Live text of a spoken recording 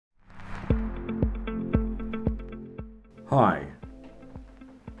Hi,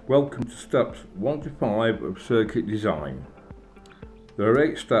 welcome to steps 1 to 5 of circuit design. There are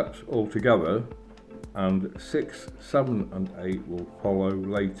 8 steps altogether, and 6, 7 and 8 will follow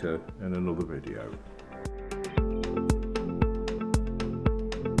later in another video.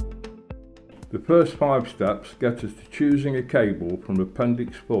 The first 5 steps get us to choosing a cable from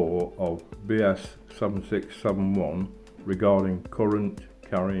Appendix 4 of BS 7671 regarding current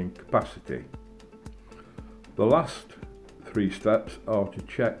carrying capacity. The last 3 steps are to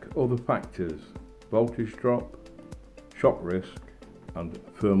check other factors: voltage drop, shock risk and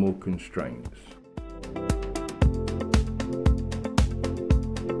thermal constraints.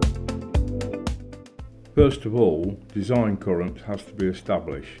 First of all, design current has to be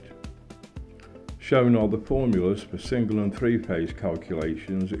established. Shown are the formulas for single and 3-phase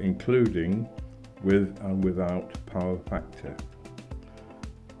calculations, including with and without power factor.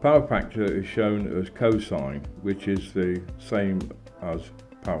 Power factor is shown as cosine, which is the same as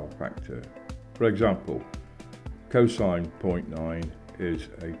power factor. For example, cosine 0.9 is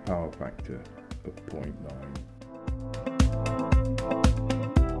a power factor of 0.9.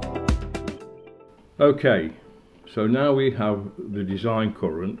 Okay, so now we have the design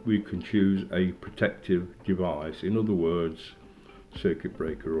current, we can choose a protective device, in other words, circuit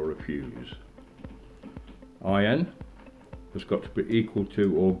breaker or a fuse. IN has got to be equal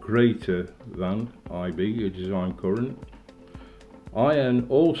to or greater than IB, your design current. IN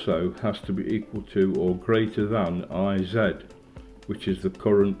also has to be equal to or greater than IZ, which is the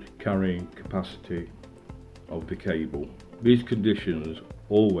current carrying capacity of the cable. These conditions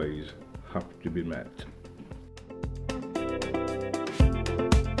always have to be met.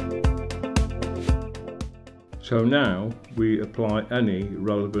 So now we apply any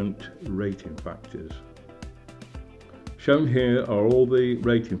relevant rating factors. Shown here are all the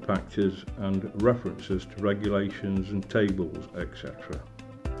rating factors and references to regulations and tables, etc.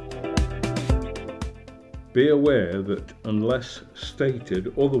 Be aware that unless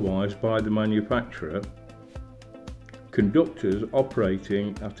stated otherwise by the manufacturer, conductors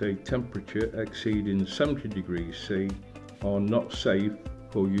operating at a temperature exceeding 70 degrees C are not safe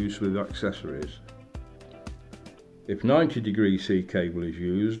for use with accessories. If 90 degrees C cable is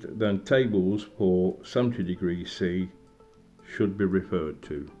used, then tables for 70 degrees C should be referred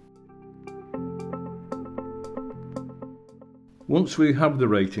to. Once we have the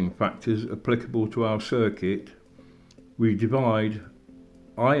rating factors applicable to our circuit, we divide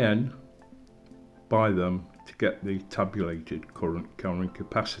IN by them to get the tabulated current carrying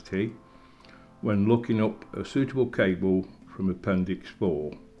capacity when looking up a suitable cable from Appendix 4.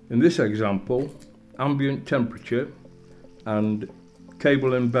 In this example, ambient temperature and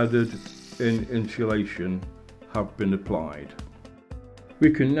cable embedded in insulation have been applied.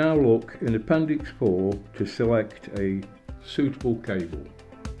 We can now look in Appendix 4 to select a suitable cable.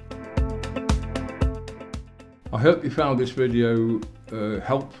 I hope you found this video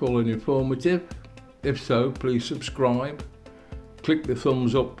helpful and informative. If so, please subscribe, click the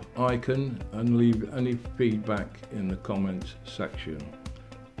thumbs up icon and leave any feedback in the comments section.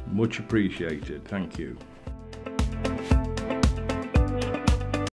 Much appreciated. Thank you.